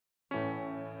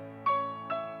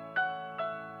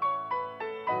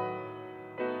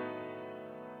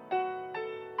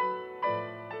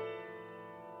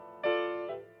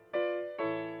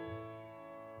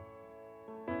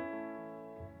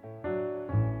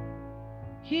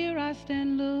Here I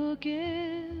stand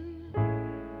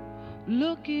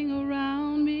looking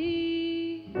around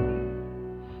me,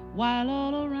 while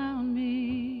all around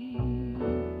me,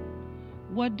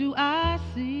 what do I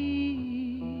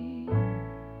see?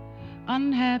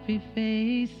 Unhappy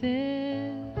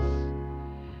faces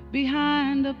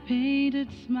behind a painted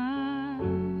smile,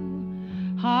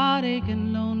 heartache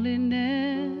and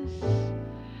loneliness,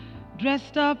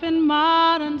 dressed up in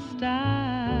modern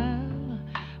style.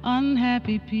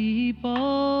 Unhappy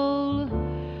people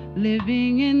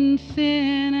living in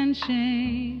sin and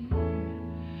shame,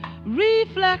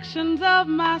 reflections of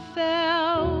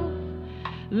myself.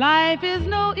 Life is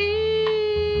no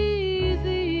easy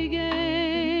game,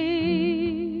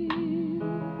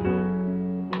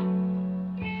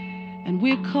 and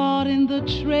we're caught in the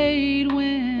trade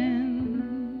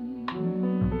winds,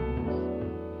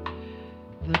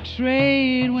 the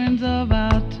trade winds of our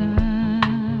time.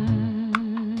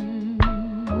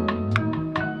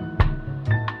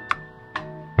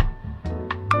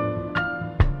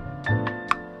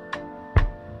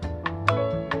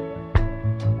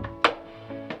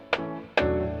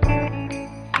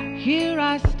 Here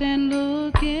I stand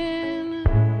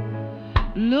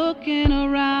looking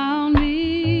around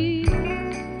me,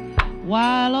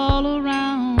 while all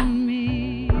around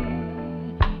me,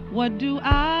 what do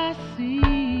I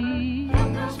see?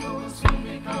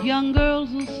 Young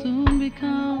girls will soon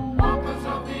become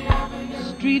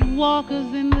street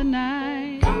walkers in the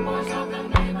night.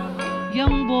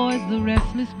 Young boys, the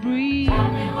restless breed,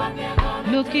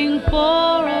 looking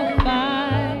for a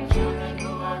fight.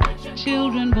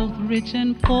 Children both rich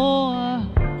and poor,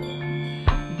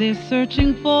 they're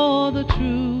searching for the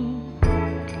truth.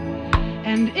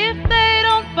 And if they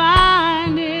don't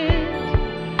find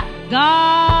it,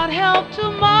 God help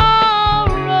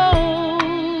tomorrow's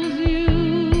you.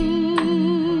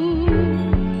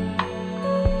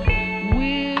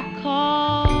 We're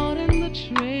caught in the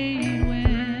trade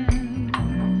winds,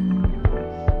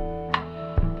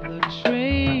 the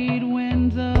trade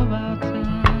winds of our time.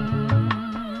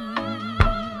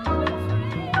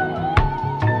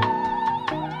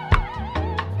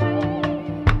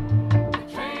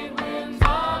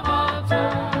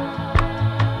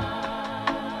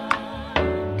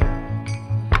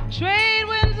 Trade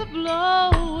winds are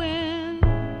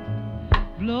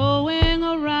blowing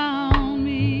around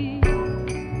me,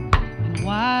 and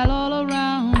while all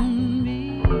around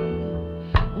me,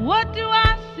 what do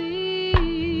I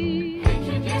see?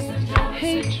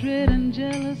 Hatred and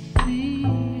jealousy.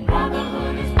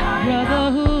 Brotherhood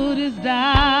is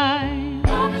dying.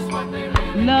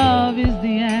 Love is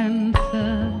the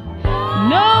answer.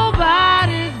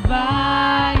 Nobody's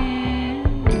buying.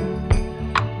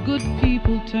 Good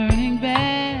people turning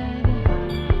bad.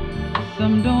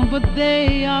 Some don't, but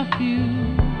they are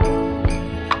few.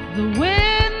 The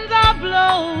winds are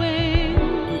blowing.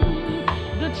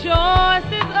 The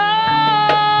choice is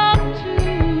up to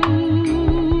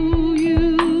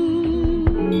you.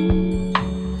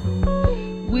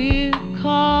 We're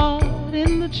caught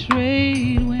in the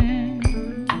trade winds,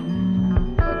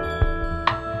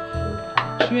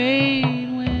 trade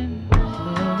winds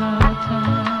of our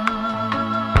time.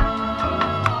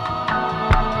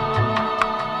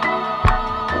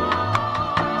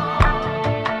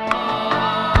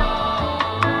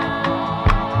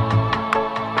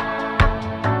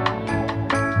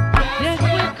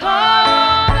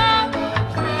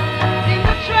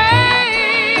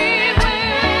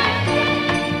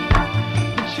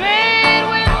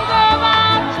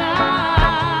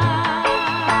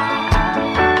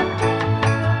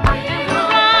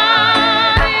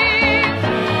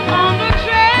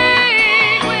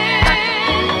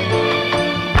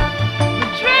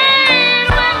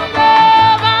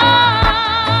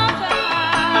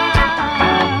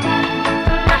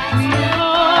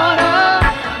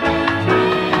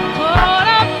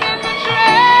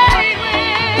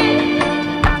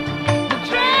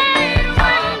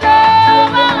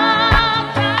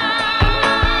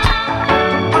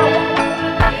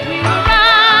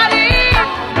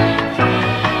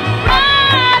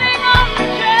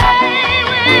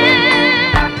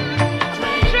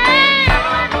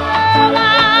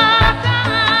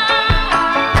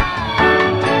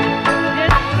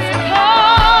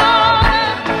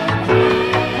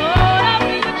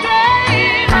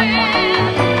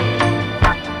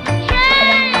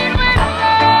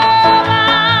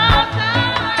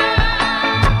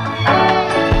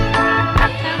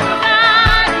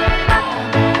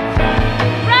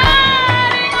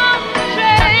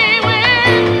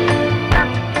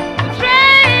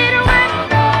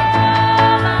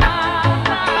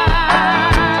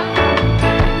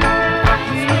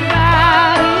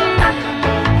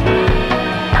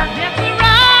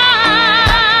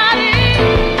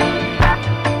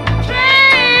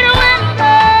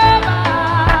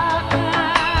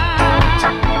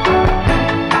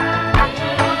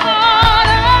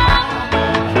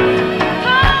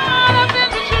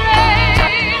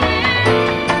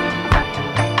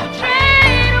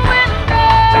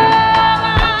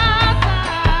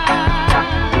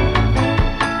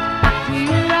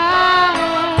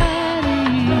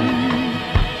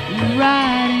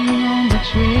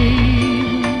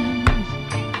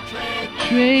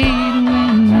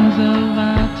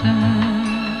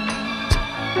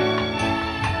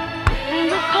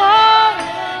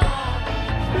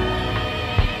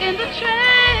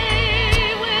 trade.